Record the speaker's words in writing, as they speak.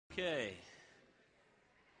Okay,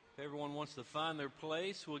 if everyone wants to find their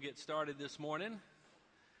place, we'll get started this morning.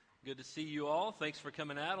 Good to see you all. Thanks for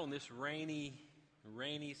coming out on this rainy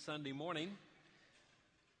Sunday morning.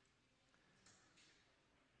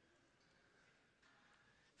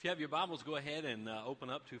 If you have your Bibles, go ahead and open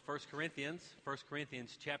up to 1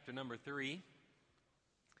 Corinthians chapter number 3.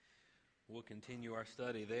 We'll continue our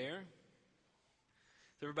study there.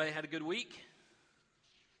 Has everybody had a good week?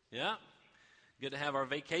 Yeah? Good to have our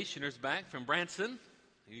vacationers back from Branson.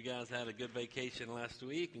 You guys had a good vacation last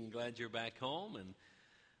week, and glad you're back home, and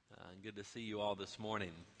good to see you all this morning.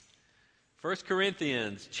 1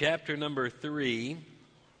 Corinthians chapter number 3.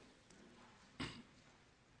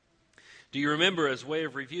 Do you remember, as way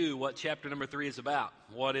of review, what chapter number 3 is about?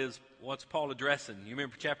 What's Paul addressing? You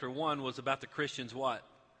remember chapter 1 was about the Christian's what?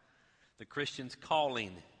 The Christian's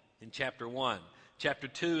calling in chapter 1. Chapter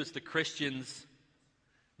 2 is the Christian's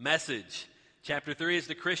message. Chapter 3 is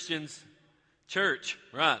the Christian's church,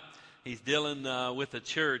 right? He's dealing with the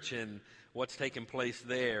church and what's taking place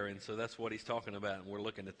there, and so that's what he's talking about, and we're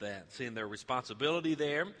looking at that, seeing their responsibility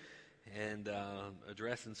there, and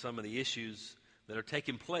addressing some of the issues that are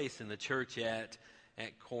taking place in the church at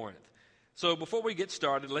Corinth. So before we get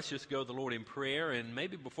started, let's just go to the Lord in prayer, and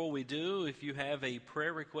maybe before we do, if you have a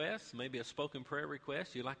prayer request, maybe a spoken prayer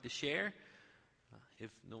request you'd like to share, if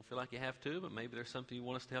you don't feel like you have to, but maybe there's something you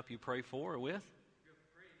want us to help you pray for or with.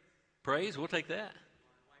 Praise, we'll take that.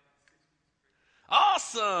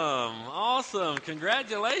 Awesome.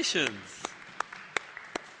 Congratulations.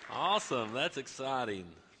 Awesome, that's exciting.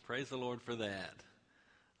 Praise the Lord for that.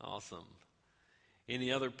 Awesome.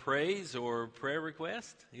 Any other praise or prayer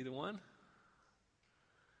request? Either one?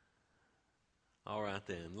 All right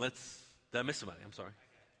then. Did I miss somebody? I'm sorry.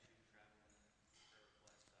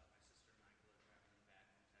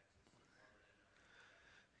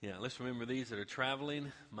 Yeah, let's remember these that are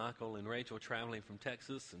traveling. Michael and Rachel traveling from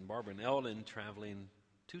Texas, and Barbara and Eldon traveling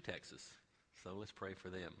to Texas. So let's pray for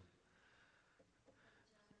them.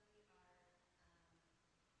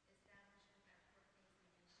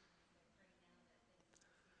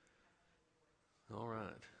 All right,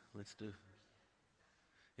 let's do.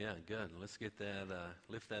 Yeah, good. Let's get that,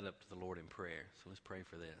 lift that up to the Lord in prayer. So let's pray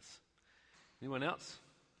for this. Anyone else?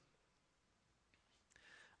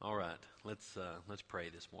 All right, let's pray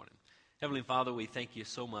this morning. Heavenly Father, we thank you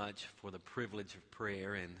so much for the privilege of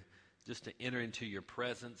prayer and just to enter into your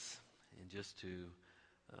presence and just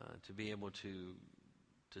to be able to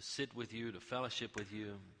sit with you, to fellowship with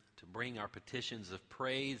you, to bring our petitions of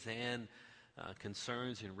praise and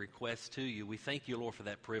concerns and requests to you. We thank you, Lord, for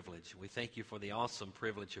that privilege. We thank you for the awesome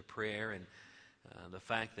privilege of prayer and the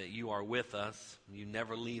fact that you are with us, you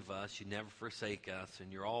never leave us, you never forsake us,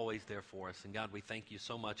 and you're always there for us. And God, we thank you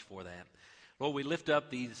so much for that. Lord, we lift up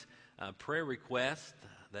these prayer requests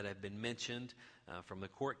that have been mentioned, from the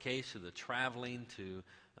court case to the traveling to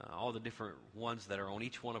all the different ones that are on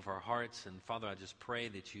each one of our hearts. And Father, I just pray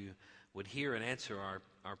that you would hear and answer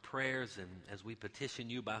our prayers, and as we petition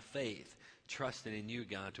you by faith, trusting in you,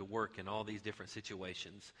 God, to work in all these different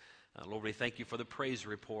situations. Lord, we thank you for the praise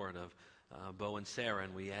report of Bo and Sarah,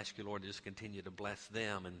 and we ask you, Lord, to just continue to bless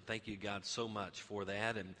them, and thank you, God, so much for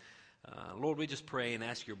that. And Lord, we just pray and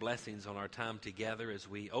ask your blessings on our time together as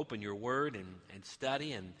we open your word and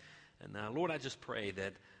study, and Lord, I just pray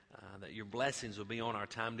that your blessings will be on our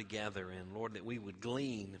time together, and Lord, that we would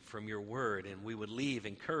glean from your word, and we would leave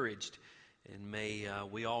encouraged, and may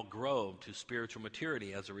we all grow to spiritual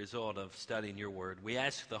maturity as a result of studying your word. We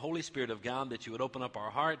ask the Holy Spirit of God that you would open up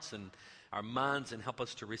our hearts and our minds and help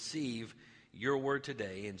us to receive your word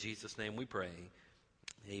today. In Jesus' name we pray.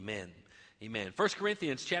 Amen. 1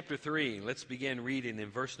 Corinthians chapter 3. Let's begin reading in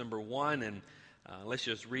verse number 1, and let's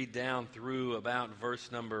just read down through about verse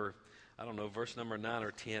number 9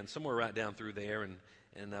 or 10, somewhere right down through there,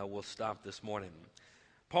 and we'll stop this morning.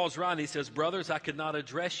 Paul's writing, he says, "Brothers, I could not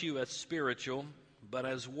address you as spiritual, but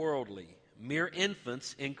as worldly, mere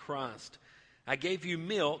infants in Christ. I gave you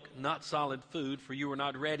milk, not solid food, for you were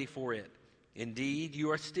not ready for it. Indeed,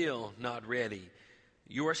 you are still not ready.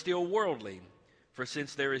 You are still worldly. For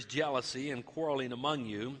since there is jealousy and quarreling among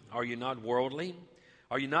you, are you not worldly?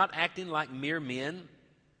 Are you not acting like mere men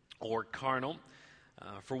or carnal?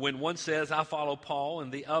 For when one says, I follow Paul,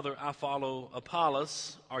 and the other, I follow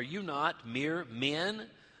Apollos, are you not mere men?"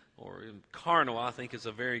 Or carnal, I think, is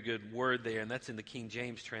a very good word there, and that's in the King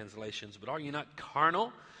James translations. But are you not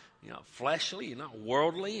carnal? You're not fleshly, you're not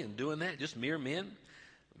worldly and doing that, just mere men?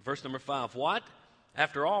 Verse number 5, "What,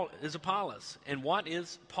 after all, is Apollos? And what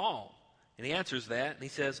is Paul?" And he answers that, and he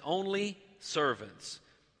says, "Only servants,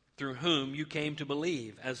 through whom you came to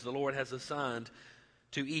believe, as the Lord has assigned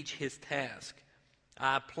to each his task.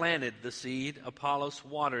 I planted the seed, Apollos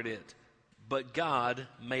watered it, but God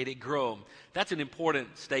made it grow. That's an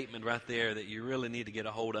important statement right there that you really need to get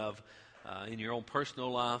a hold of in your own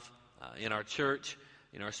personal life, in our church,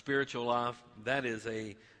 in our spiritual life. That is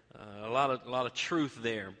a lot of truth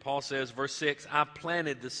there. Paul says, verse 6, I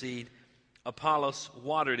planted the seed, Apollos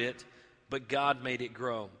watered it, but God made it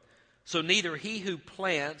grow. So neither he who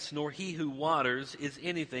plants nor he who waters is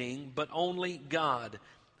anything, but only God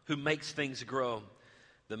who makes things grow.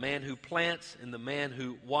 The man who plants and the man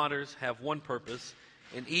who waters have one purpose,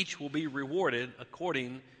 and each will be rewarded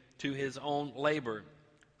according to his own labor.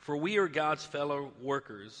 For we are God's fellow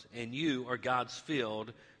workers, and you are God's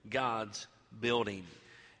field, God's building.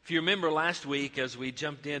 If you remember last week, as we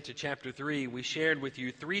jumped into chapter 3, we shared with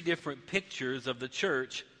you 3 different pictures of the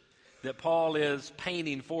church that Paul is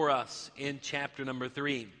painting for us in chapter number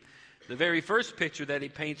 3. The very first picture that he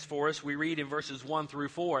paints for us, we read in verses 1 through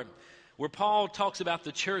 4, where Paul talks about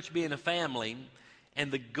the church being a family,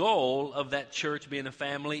 and the goal of that church being a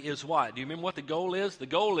family is what? Do you remember what the goal is? The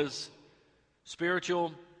goal is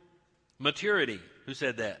spiritual maturity. Who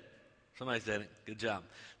said that? Somebody said it. Good job.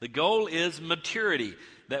 The goal is maturity,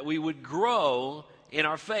 that we would grow in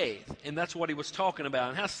our faith. And that's what he was talking about.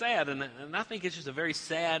 And how sad, and I think it's just a very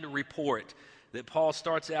sad report that Paul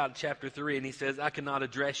starts out in chapter 3, and he says, I cannot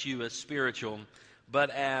address you as spiritual, but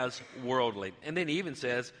as worldly. And then he even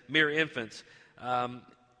says, mere infants. And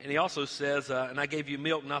he also says, and I gave you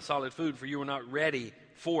milk, not solid food, for you were not ready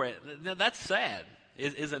for it. That's sad,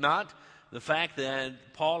 is it not? The fact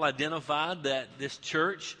that Paul identified that this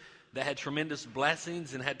church that had tremendous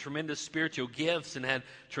blessings and had tremendous spiritual gifts and had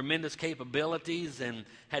tremendous capabilities and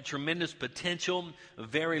had tremendous potential, a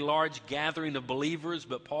very large gathering of believers,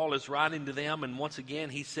 but Paul is writing to them, and once again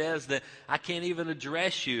he says that I can't even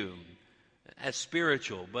address you as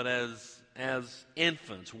spiritual, but as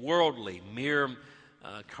infants, worldly, mere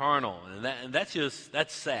carnal. And that's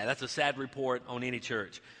sad. That's a sad report on any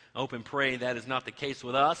church. I hope and pray that is not the case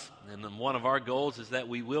with us, and one of our goals is that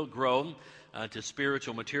we will grow to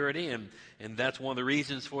spiritual maturity, and that's one of the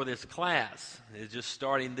reasons for this class, is just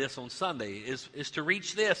starting this on Sunday, is to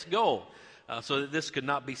reach this goal, so that this could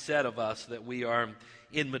not be said of us that we are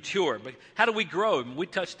immature. But how do we grow? We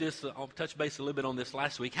touched base a little bit on this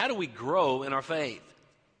last week. How do we grow in our faith?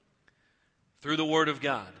 Through the Word of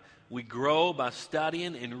God. We grow by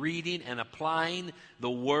studying and reading and applying the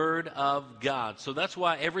Word of God. So that's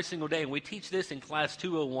why every single day, and we teach this in Class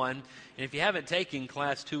 201, and if you haven't taken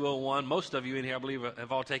Class 201, most of you in here, I believe,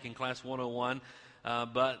 have all taken Class 101,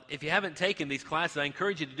 but if you haven't taken these classes, I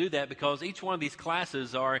encourage you to do that, because each one of these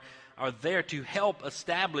classes are there to help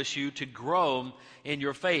establish you to grow in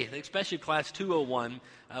your faith, especially Class 201,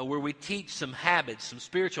 where we teach some habits, some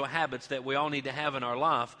spiritual habits that we all need to have in our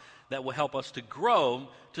life that will help us to grow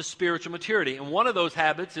to spiritual maturity. And one of those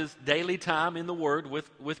habits is daily time in the Word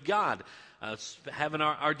with God, having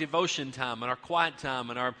our devotion time and our quiet time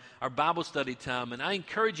and our Bible study time. And I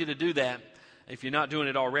encourage you to do that. If you're not doing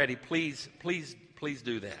it already, please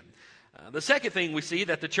do that. The second thing we see,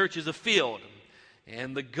 that the church is a field.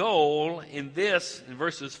 And the goal in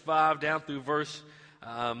verses 5 down through verse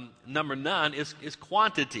number 9 is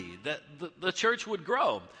quantity, that the church would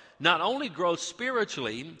grow. Not only grow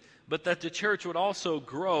spiritually, but that the church would also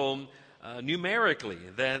grow numerically,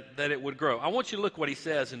 that it would grow. I want you to look what he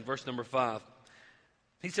says in verse number 5.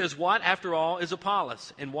 He says, what, after all, is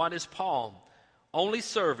Apollos, and what is Paul? Only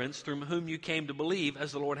servants through whom you came to believe,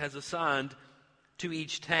 as the Lord has assigned to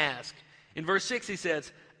each task. In verse 6 he says,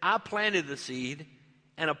 I planted the seed,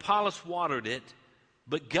 and Apollos watered it,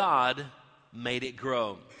 but God made it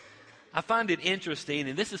grow. I find it interesting,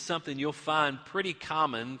 and this is something you'll find pretty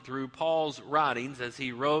common through Paul's writings as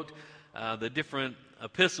he wrote the different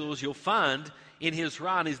epistles. You'll find in his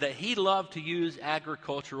writings that he loved to use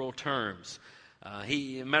agricultural terms.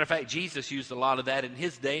 Matter of fact, Jesus used a lot of that in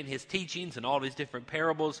his day, in his teachings and all of his different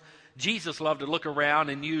parables. Jesus loved to look around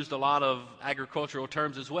and used a lot of agricultural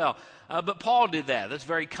terms as well. But Paul did that. That's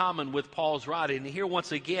very common with Paul's writing. And here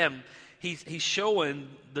once again, he's showing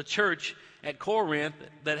the church at Corinth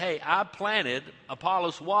that, hey, I planted,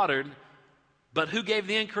 Apollos watered, but who gave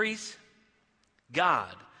the increase?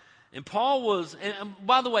 God. And Paul was, and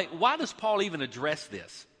by the way, why does Paul even address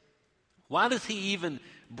this? Why does he even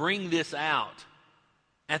bring this out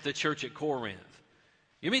at the church at Corinth?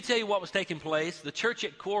 Let me tell you what was taking place. The church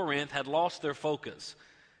at Corinth had lost their focus.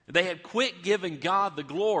 They had quit giving God the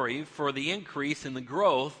glory for the increase and the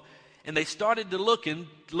growth, and they started to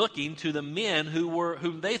looking to the men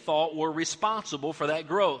whom they thought were responsible for that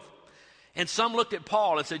growth. And some looked at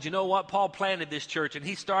Paul and said, you know what, Paul planted this church and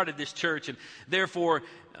he started this church, and therefore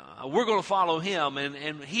we're going to follow him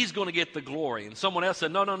and he's going to get the glory. And someone else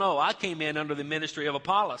said, no, I came in under the ministry of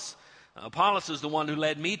Apollos. Apollos is the one who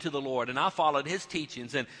led me to the Lord, and I followed his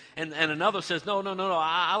teachings. And another says, no,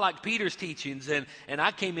 I like Peter's teachings, and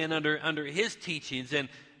I came in under his teachings. And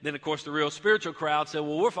then, of course, the real spiritual crowd said,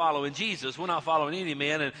 well, we're following Jesus. We're not following any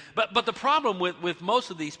man. But the problem with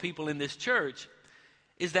most of these people in this church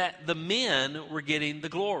is that the men were getting the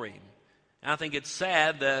glory. And I think it's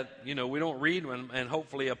sad that, we don't read, and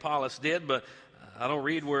hopefully Apollos did, but I don't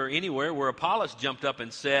read anywhere where Apollos jumped up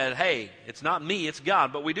and said, hey, it's not me, it's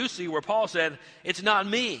God. But we do see where Paul said, it's not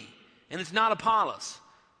me, and it's not Apollos,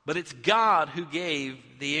 but it's God who gave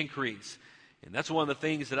the increase. And that's one of the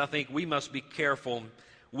things that I think we must be careful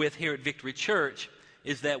with here at Victory Church,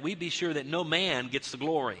 is that we be sure that no man gets the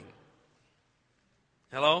glory.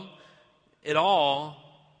 Hello? It all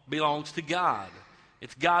belongs to God.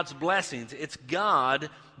 It's God's blessings. It's God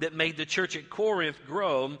that made the church at Corinth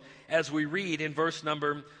grow, as we read in verse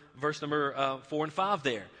number 4 and 5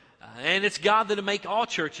 there. And it's God that'll make all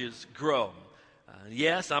churches grow.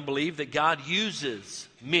 Yes, I believe that God uses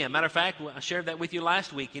men. Matter of fact, I shared that with you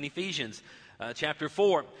last week in Ephesians chapter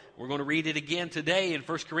 4. We're going to read it again today in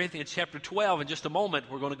 1 Corinthians chapter 12. In just a moment,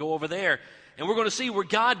 we're going to go over there. And we're going to see where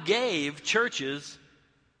God gave churches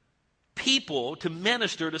people to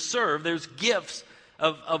minister, to serve. There's gifts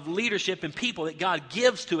of leadership and people that God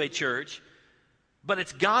gives to a church, but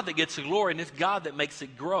it's God that gets the glory, and it's God that makes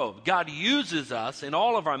it grow. God uses us in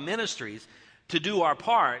all of our ministries to do our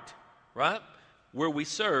part, right, where we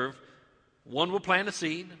serve. One will plant a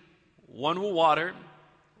seed, one will water,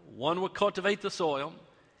 one will cultivate the soil,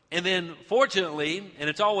 and then fortunately, and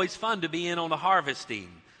it's always fun to be in on the harvesting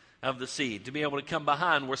of the seed, to be able to come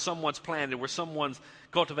behind where someone's planted, where someone's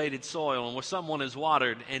cultivated soil, and where someone is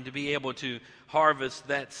watered, and to be able to harvest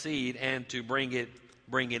that seed and to bring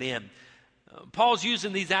it in. Paul's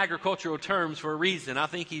using these agricultural terms for a reason. I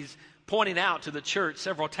think he's pointing out to the church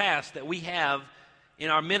several tasks that we have in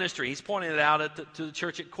our ministry. He's pointing it out to the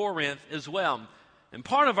church at Corinth as well. And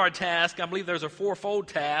part of our task, I believe there's a fourfold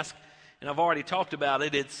task, and I've already talked about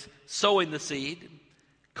it. It's sowing the seed,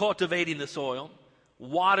 cultivating the soil,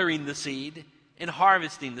 watering the seed, and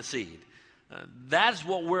harvesting the seed. That's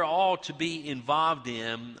what we're all to be involved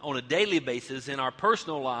in on a daily basis in our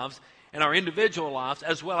personal lives and our individual lives,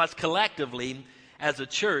 as well as collectively as a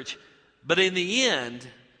church. But in the end,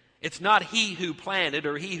 it's not he who planted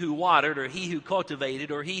or he who watered or he who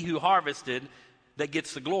cultivated or he who harvested that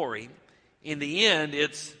gets the glory. In the end,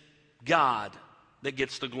 it's God that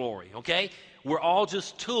gets the glory, okay? We're all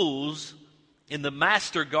just tools in the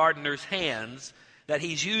master gardener's hands that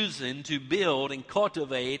he's using to build and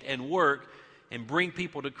cultivate and work and bring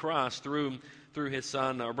people to Christ through his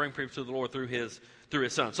Son, or bring people to the Lord through his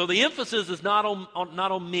Son. So the emphasis is not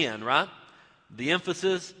on men, right? The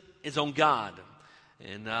emphasis is on God,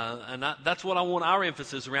 and that's what I want our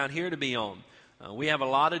emphasis around here to be on. We have a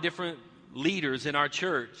lot of different leaders in our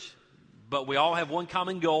church, but we all have one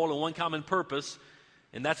common goal and one common purpose,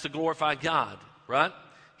 and that's to glorify God, right?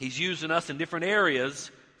 He's using us in different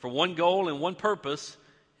areas for one goal and one purpose,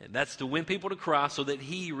 and that's to win people to Christ so that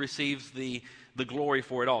he receives the glory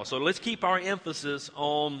for it all. So let's keep our emphasis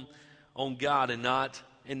on God and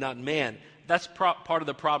not man. That's part of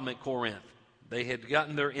the problem at Corinth. They had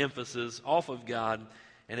gotten their emphasis off of God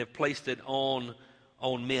and have placed it on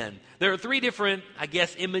men. There are three different,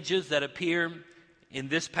 images that appear in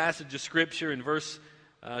this passage of Scripture in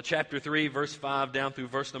chapter 3, verse 5 down through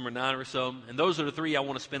verse number 9 or so. And those are the three I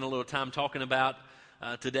want to spend a little time talking about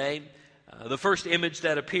today. The first image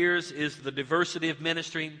that appears is the diversity of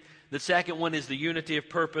ministry. The second one is the unity of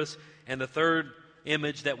purpose. And the third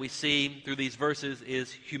image that we see through these verses is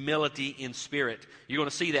humility in spirit. You're going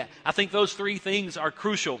to see that. I think those three things are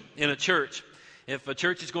crucial in a church. If a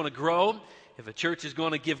church is going to grow, if a church is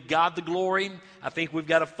going to give God the glory, I think we've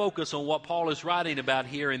got to focus on what Paul is writing about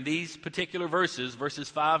here in these particular verses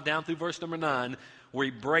 5 down through verse number 9, where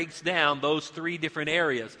he breaks down those three different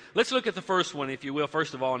areas. Let's look at the first one, if you will,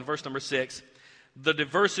 first of all, in verse number 6, the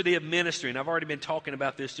diversity of ministry. And I've already been talking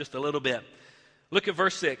about this just a little bit. Look at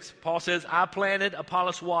verse 6. Paul says, I planted,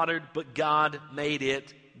 Apollos watered, but God made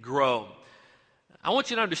it grow. I want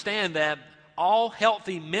you to understand that all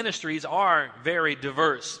healthy ministries are very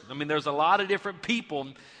diverse. I mean, there's a lot of different people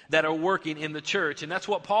that are working in the church. And that's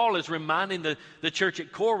what Paul is reminding the church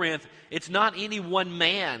at Corinth. It's not any one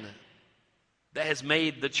man that has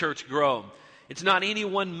made the church grow. It's not any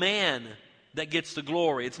one man that gets the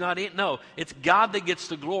glory. It's God that gets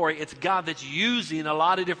the glory. It's God that's using a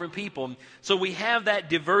lot of different people. So we have that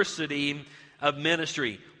diversity of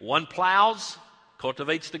ministry. One plows,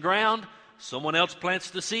 cultivates the ground. Someone else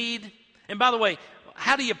plants the seed. And by the way,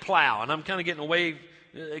 how do you plow? And I'm kind of getting away,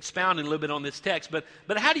 expounding a little bit on this text. But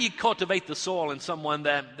how do you cultivate the soil in someone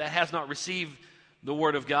that has not received the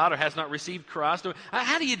Word of God or has not received Christ?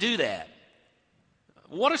 How do you do that?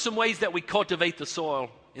 What are some ways that we cultivate the soil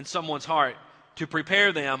in someone's heart to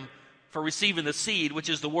prepare them for receiving the seed, which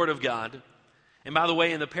is the Word of God? And by the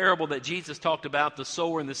way, in the parable that Jesus talked about, the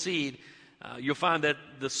sower and the seed, you'll find that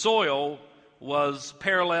the soil was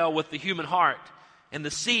parallel with the human heart, and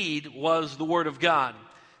the seed was the Word of God.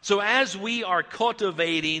 So as we are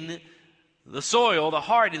cultivating the soil, the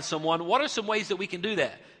heart in someone, what are some ways that we can do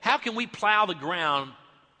that? How can we plow the ground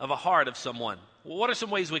of a heart of someone? Well, what are some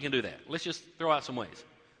ways we can do that? Let's just throw out some ways.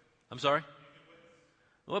 I'm sorry?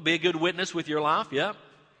 Well, be a good witness with your life, yeah.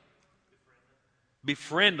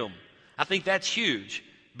 Befriend them. I think that's huge.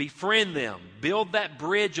 Befriend them. Build that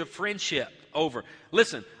bridge of friendship over.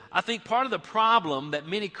 Listen, I think part of the problem that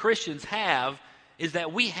many Christians have is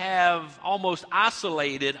that we have almost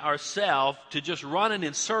isolated ourselves to just running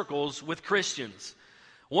in circles with Christians.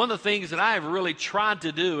 One of the things that I have really tried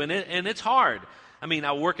to do, and it's hard. I mean,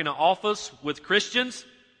 I work in an office with Christians.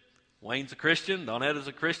 Wayne's a Christian, Donetta's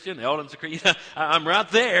a Christian, Eldon's a Christian. I'm right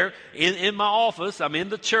there in my office. I'm in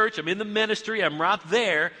the church. I'm in the ministry. I'm right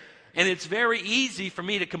there. And it's very easy for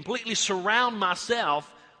me to completely surround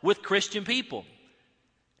myself with Christian people.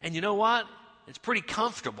 And you know what? It's pretty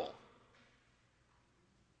comfortable.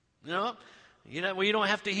 You know, well, you don't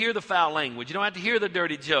have to hear the foul language. You don't have to hear the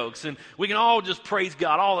dirty jokes. And we can all just praise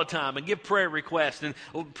God all the time and give prayer requests and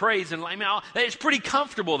praise. And it's pretty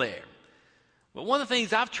comfortable there. But one of the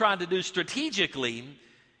things I've tried to do strategically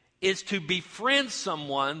is to befriend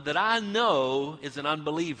someone that I know is an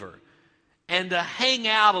unbeliever and to hang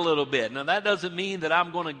out a little bit. Now, that doesn't mean that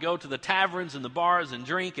I'm going to go to the taverns and the bars and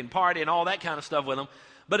drink and party and all that kind of stuff with them.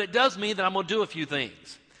 But it does mean that I'm going to do a few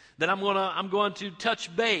things. That I'm going to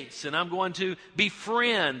touch base and I'm going to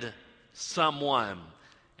befriend someone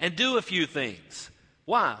and do a few things.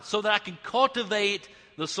 Why? So that I can cultivate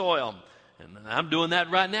the soil. And I'm doing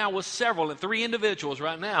that right now with 3 individuals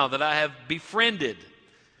right now that I have befriended.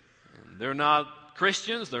 And they're not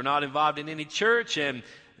Christians. They're not involved in any church. And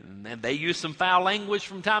they use some foul language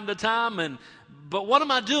from time to time. But what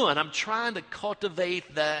am I doing? I'm trying to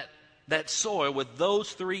cultivate that soil with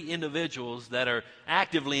those 3 individuals that are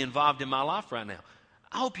actively involved in my life right now.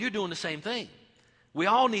 I hope you're doing the same thing. We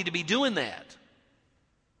all need to be doing that.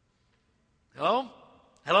 Hello?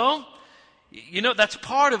 Hello? You know, that's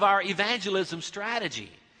part of our evangelism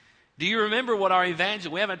strategy. Do you remember what our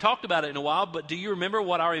we haven't talked about it in a while, but do you remember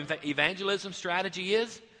what our evangelism strategy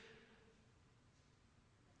is?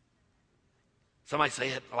 Somebody say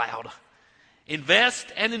it loud. Invest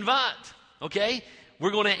and invite, okay?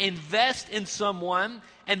 We're going to invest in someone,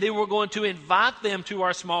 and then we're going to invite them to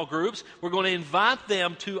our small groups. We're going to invite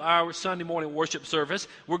them to our Sunday morning worship service.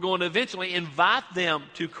 We're going to eventually invite them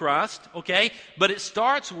to Christ, okay? But it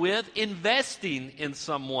starts with investing in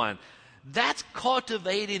someone. That's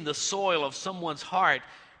cultivating the soil of someone's heart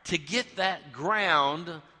to get that ground,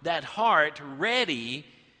 that heart, ready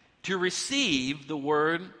to receive the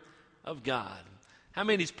Word of God. How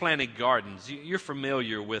many's planted gardens? You're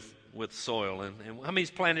familiar with soil, and how many's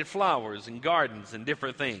planted flowers and gardens and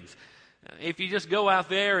different things? If you just go out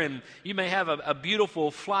there and you may have a beautiful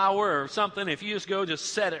flower or something, if you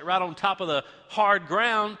just set it right on top of the hard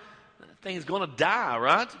ground, that thing's going to die,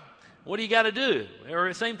 right? What do you got to do?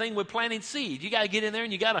 Or same thing with planting seed. You got to get in there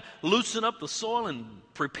and you got to loosen up the soil and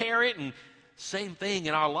prepare it, and same thing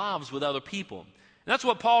in our lives with other people. And that's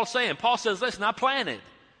what Paul's saying. Paul says, listen, I planted,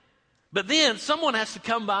 but then someone has to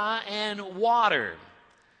come by and water.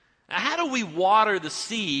 Now, how do we water the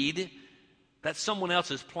seed that someone else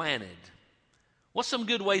has planted? What's some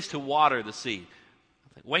good ways to water the seed?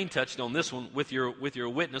 I think Wayne touched on this one with your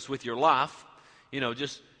witness, with your life. You know,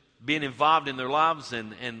 just being involved in their lives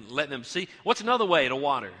and letting them see. What's another way to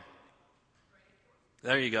water?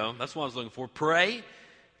 There you go. That's what I was looking for. Pray.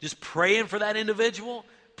 Just praying for that individual.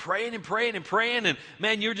 Praying and praying and praying. And,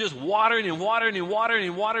 man, you're just watering and watering and watering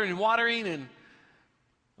and watering and watering. And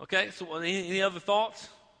okay, so any other thoughts?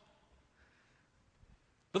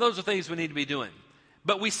 But those are things we need to be doing.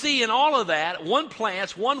 But we see in all of that, one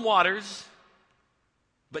plants, one waters,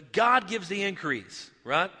 but God gives the increase,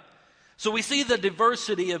 right? So we see the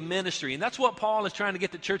diversity of ministry, and that's what Paul is trying to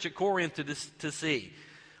get the church at Corinth to see.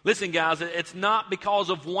 Listen, guys, it's not because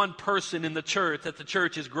of one person in the church that the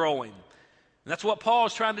church is growing. And that's what Paul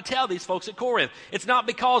is trying to tell these folks at Corinth. It's not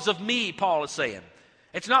because of me, Paul is saying.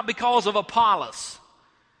 It's not because of Apollos.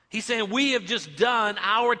 He's saying we have just done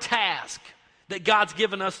our task that God's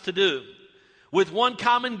given us to do. with one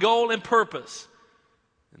common goal and purpose,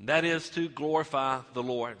 and that is to glorify the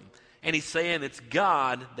Lord. And he's saying it's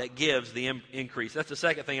God that gives the increase. That's the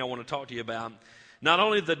second thing I want to talk to you about. Not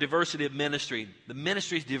only the diversity of ministry, the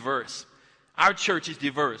ministry is diverse. Our church is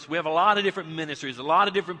diverse. We have a lot of different ministries, a lot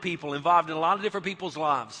of different people involved in a lot of different people's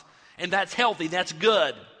lives. And that's healthy, that's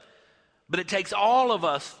good. But it takes all of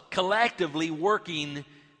us collectively working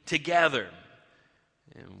together.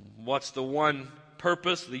 And what's the one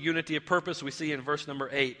purpose, the unity of purpose we see in verse number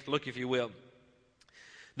 8? Look, if you will.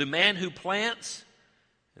 The man who plants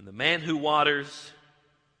and the man who waters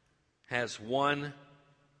has one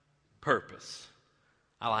purpose.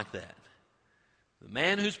 I like that. The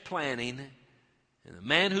man who's planting and the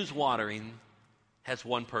man who's watering has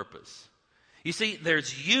one purpose. You see,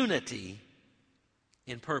 there's unity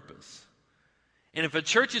in purpose. And if a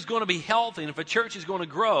church is going to be healthy and if a church is going to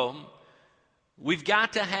grow, we've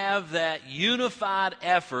got to have that unified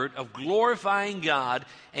effort of glorifying God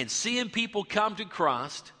and seeing people come to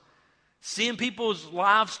Christ, seeing people's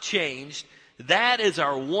lives changed. That is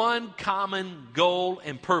our one common goal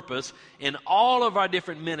and purpose in all of our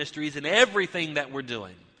different ministries and everything that we're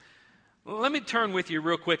doing. Let me turn with you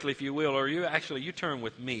real quickly, if you will, or you turn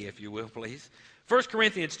with me, if you will, please. 1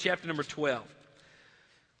 Corinthians chapter number 12.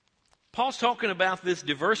 Paul's talking about this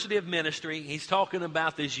diversity of ministry. He's talking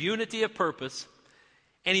about this unity of purpose.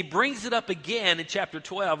 And he brings it up again in chapter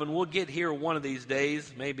 12, and we'll get here one of these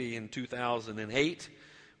days, maybe in 2008.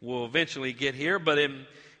 We'll eventually get here. But in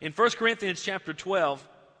 1 Corinthians chapter 12,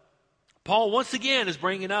 Paul once again is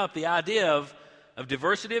bringing up the idea of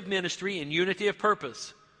diversity of ministry and unity of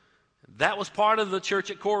purpose. That was part of the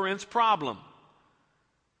church at Corinth's problem.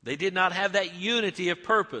 They did not have that unity of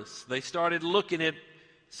purpose. They started looking at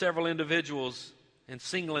several individuals and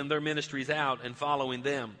singling their ministries out and following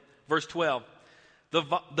them. Verse 12,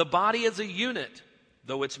 the body is a unit,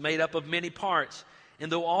 though it's made up of many parts.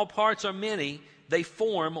 And though all parts are many, they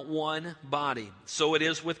form one body. So it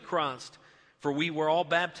is with Christ. For we were all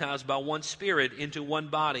baptized by one Spirit into one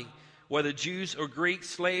body, whether Jews or Greeks,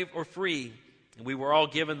 slave or free. And we were all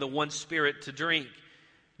given the one Spirit to drink.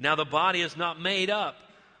 Now the body is not made up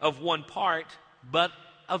of one part, but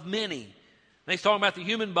of many. Now he's talking about the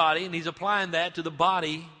human body, and he's applying that to the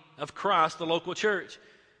body of Christ, the local church.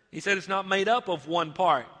 He said it's not made up of one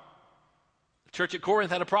part. The church at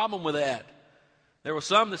Corinth had a problem with that. There were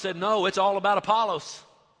some that said, no, it's all about Apollos.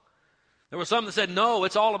 There were some that said, no,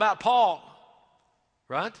 it's all about Paul.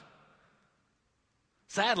 Right?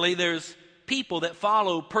 Sadly, there's people that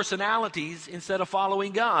follow personalities instead of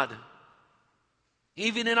following God.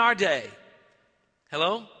 Even in our day.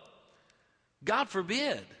 Hello? God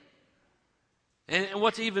forbid. And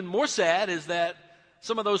what's even more sad is that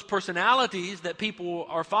some of those personalities that people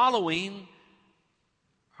are following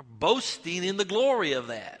are boasting in the glory of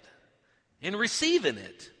that and receiving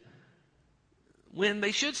it when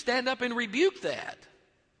they should stand up and rebuke that.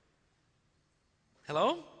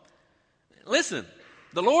 Hello? Listen,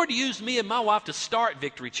 the Lord used me and my wife to start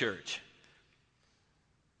Victory Church.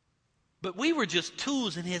 But we were just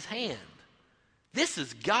tools in His hand. This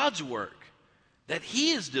is God's work that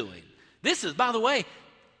He is doing. This is, by the way,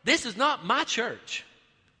 this is not my church.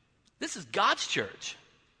 This is God's church.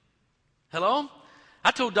 Hello?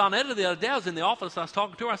 I told Donetta the other day, I was in the office, I was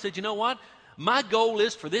talking to her, I said, you know what? My goal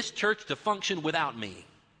is for this church to function without me.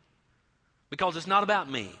 Because it's not about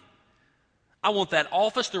me. I want that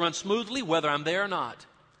office to run smoothly whether I'm there or not.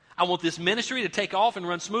 I want this ministry to take off and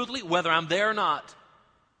run smoothly whether I'm there or not.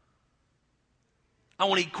 I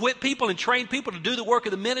want to equip people and train people to do the work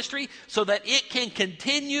of the ministry so that it can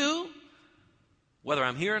continue whether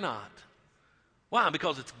I'm here or not. Why?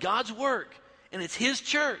 Because it's God's work and it's His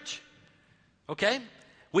church. Okay?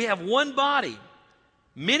 We have one body.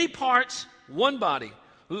 Many parts, one body.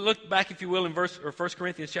 Look back, if you will, in 1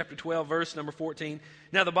 Corinthians chapter 12, verse number 14.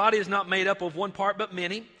 Now the body is not made up of one part, but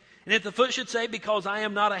many. And if the foot should say, because I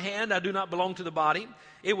am not a hand, I do not belong to the body,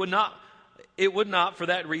 it would not, for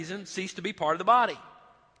that reason, cease to be part of the body.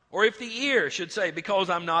 Or if the ear should say, because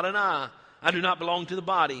I'm not an eye, I do not belong to the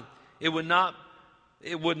body, it would not,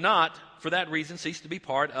 for that reason, cease to be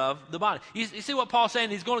part of the body. You see what Paul's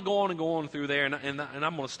saying? He's going to go on through there, and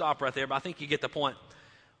I'm going to stop right there, but I think you get the point.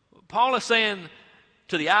 Paul is saying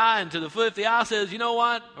to the eye and to the foot, if the eye says, you know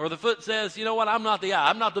what, or the foot says, you know what, I'm not the eye,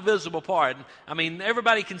 I'm not the visible part. I mean,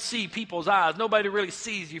 everybody can see people's eyes. Nobody really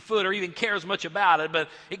sees your foot or even cares much about it, but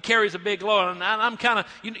it carries a big load. And I'm kind of,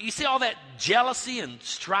 you see all that jealousy and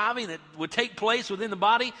striving that would take place within the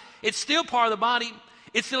body? It's still part of the body.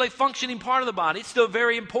 It's still a functioning part of the body. It's still a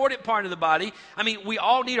very important part of the body. I mean, we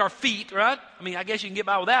all need our feet, right? I mean, I guess you can get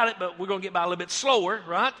by without it, but we're going to get by a little bit slower,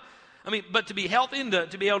 right? But to be healthy and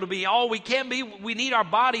to be able to be all we can be, we need our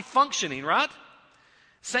body functioning, right?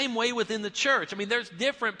 Same way within the church. There's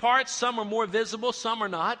different parts. Some are more visible, some are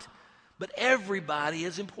not. But everybody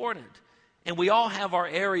is important. And we all have our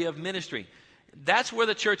area of ministry. That's where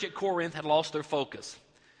the church at Corinth had lost their focus.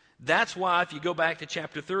 That's why if you go back to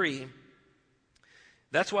chapter 3,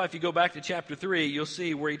 you'll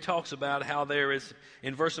see where he talks about how there is,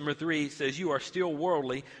 in verse number 3, he says, you are still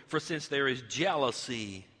worldly, for since there is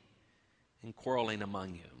jealousy and quarreling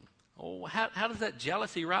among you. Oh, how does that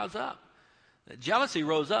jealousy rise up? That jealousy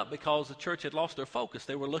rose up because the church had lost their focus.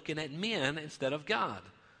 They were looking at men instead of God.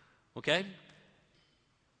 Okay?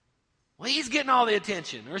 Well, he's getting all the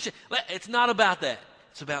attention. It's not about that.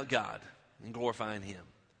 It's about God and glorifying him.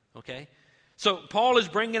 Okay? So Paul is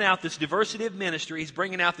bringing out this diversity of ministry. He's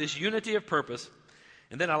bringing out this unity of purpose.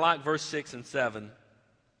 And then I like verse 6 and 7.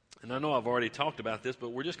 And I know I've already talked about this, but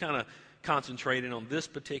we're just kind of concentrating on this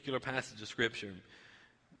particular passage of Scripture.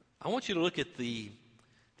 I want you to look at the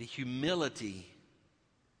humility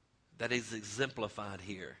that is exemplified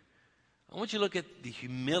here. I want you to look at the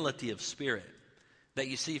humility of spirit that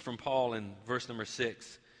you see from Paul in verse number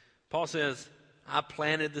 6. Paul says, I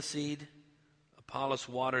planted the seed, Apollos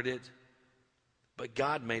watered it, but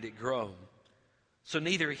God made it grow. So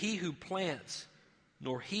neither he who plants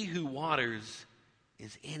nor he who waters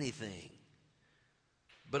is anything,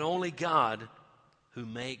 but only God who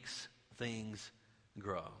makes things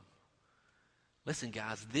grow. Listen,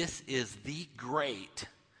 guys, this is the great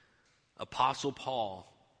Apostle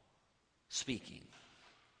Paul speaking.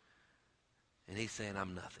 And he's saying,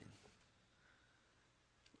 I'm nothing.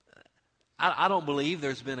 I don't believe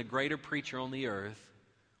there's been a greater preacher on the earth,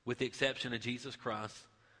 with the exception of Jesus Christ,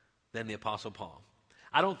 than the Apostle Paul.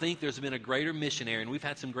 I don't think there's been a greater missionary, and we've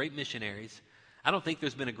had some great missionaries. I don't think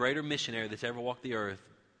there's been a greater missionary that's ever walked the earth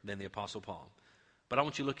than the Apostle Paul. But I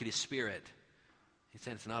want you to look at his spirit. He's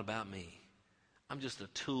saying, it's not about me. I'm just a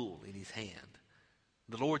tool in his hand.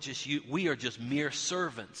 The Lord we are just mere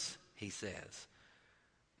servants, he says.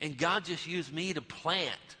 And God just used me to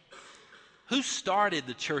plant. Who started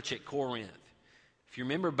the church at Corinth? If you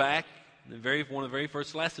remember back, one of the very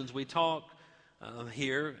first lessons we taught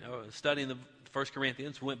here, studying the 1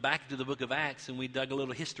 Corinthians, we went back to the book of Acts and we dug a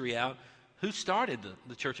little history out. Who started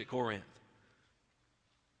the church at Corinth?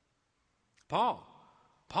 Paul.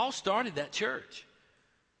 Paul started that church.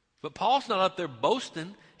 But Paul's not up there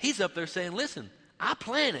boasting. He's up there saying, listen, I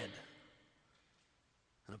planted.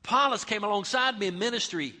 And Apollos came alongside me in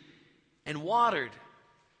ministry and watered.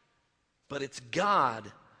 But it's God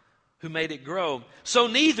who made it grow. So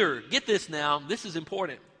neither, get this now, this is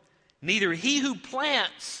important, neither he who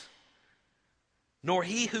plants nor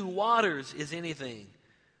he who waters is anything,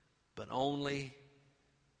 but only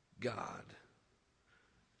God.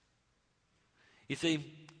 You see,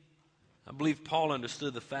 I believe Paul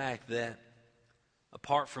understood the fact that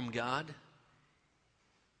apart from God,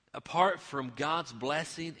 apart from God's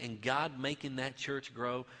blessing and God making that church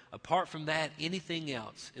grow, apart from that, anything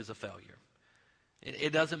else is a failure.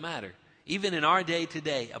 It doesn't matter. Even in our day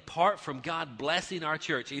today, apart from God blessing our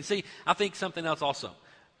church. You see, I think something else also.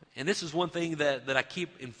 And this is one thing that I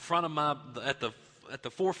keep in front of at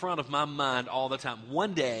the forefront of my mind all the time.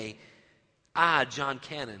 One day, I, John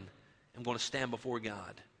Cannon, am going to stand before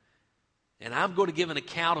God. And I'm going to give an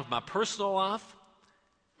account of my personal life.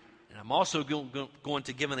 And I'm also going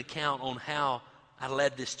to give an account on how I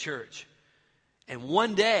led this church. And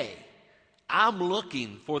one day, I'm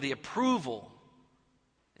looking for the approval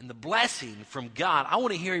and the blessing from God. I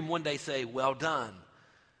want to hear him one day say, well done,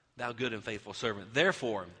 thou good and faithful servant.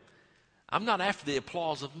 Therefore, I'm not after the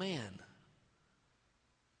applause of man.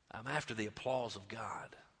 I'm after the applause of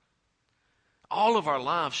God. All of our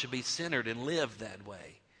lives should be centered and lived that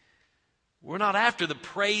way. We're not after the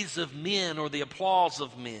praise of men or the applause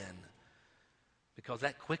of men, because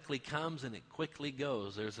that quickly comes and it quickly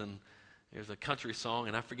goes. There's a country song,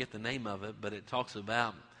 and I forget the name of it, but it talks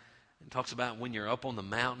about when you're up on the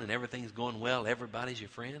mountain and everything's going well, everybody's your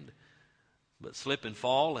friend. But slip and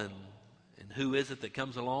fall, and who is it that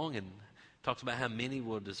comes along and talks about how many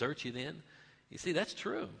will desert you then? You see, that's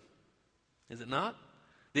true. Is it not?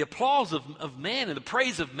 The applause of man and the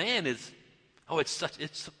praise of man is,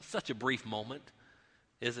 it's such a brief moment,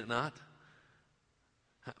 is it not?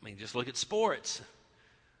 I mean, just look at sports.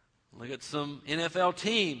 Look at some NFL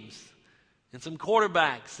teams and some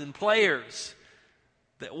quarterbacks and players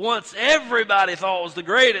that once everybody thought was the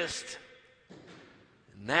greatest.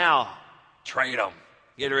 Now, trade them.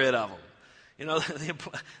 Get rid of them. You know,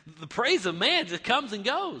 the praise of man just comes and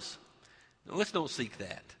goes. Let's don't seek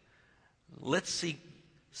that. Let's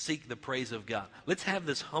seek the praise of God. Let's have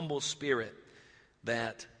this humble spirit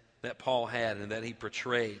that that Paul had and that he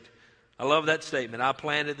portrayed. I love that statement. I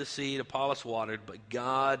planted the seed, Apollos watered, but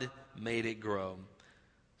God made it grow.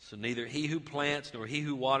 So neither he who plants nor he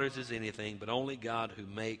who waters is anything, but only God who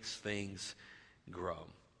makes things grow.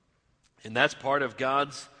 And that's part of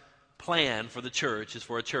God's plan for the church, is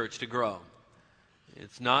for a church to grow.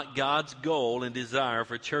 It's not God's goal and desire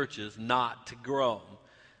for churches not to grow.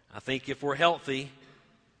 I think if we're healthy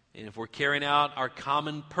and if we're carrying out our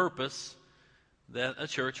common purpose, that a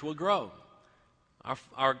church will grow.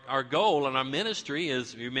 Our goal and our ministry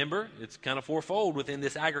is, remember, it's kind of fourfold within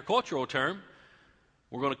this agricultural term.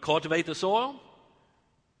 We're going to cultivate the soil,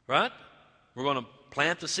 right? We're going to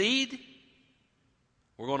plant the seed.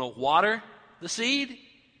 We're going to water the seed.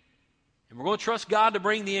 And we're going to trust God to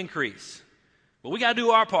bring the increase. But we got to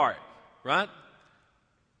do our part, right?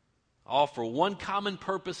 All for one common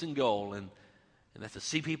purpose and goal, and that's to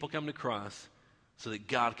see people come to Christ so that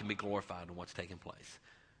God can be glorified in what's taking place.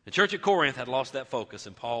 The church at Corinth had lost that focus,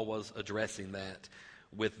 and Paul was addressing that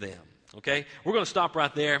with them. Okay? We're going to stop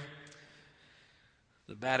right there.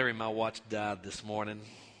 The battery in my watch died this morning.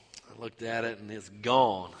 I looked at it, and it's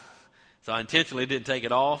gone. So I intentionally didn't take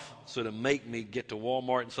it off so to make me get to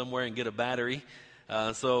Walmart somewhere and get a battery.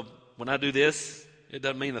 So when I do this, it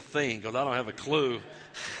doesn't mean a thing because I don't have a clue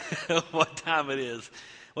what time it is.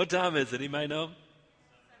 What time is it? Anybody know?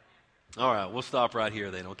 All right, we'll stop right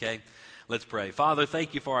here then, okay? Let's pray. Father,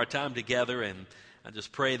 thank you for our time together, and I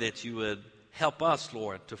just pray that you would help us,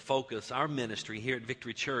 Lord, to focus our ministry here at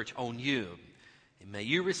Victory Church on you. And may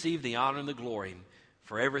you receive the honor and the glory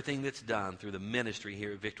for everything that's done through the ministry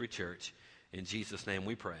here at Victory Church. In Jesus' name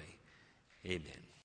we pray. Amen.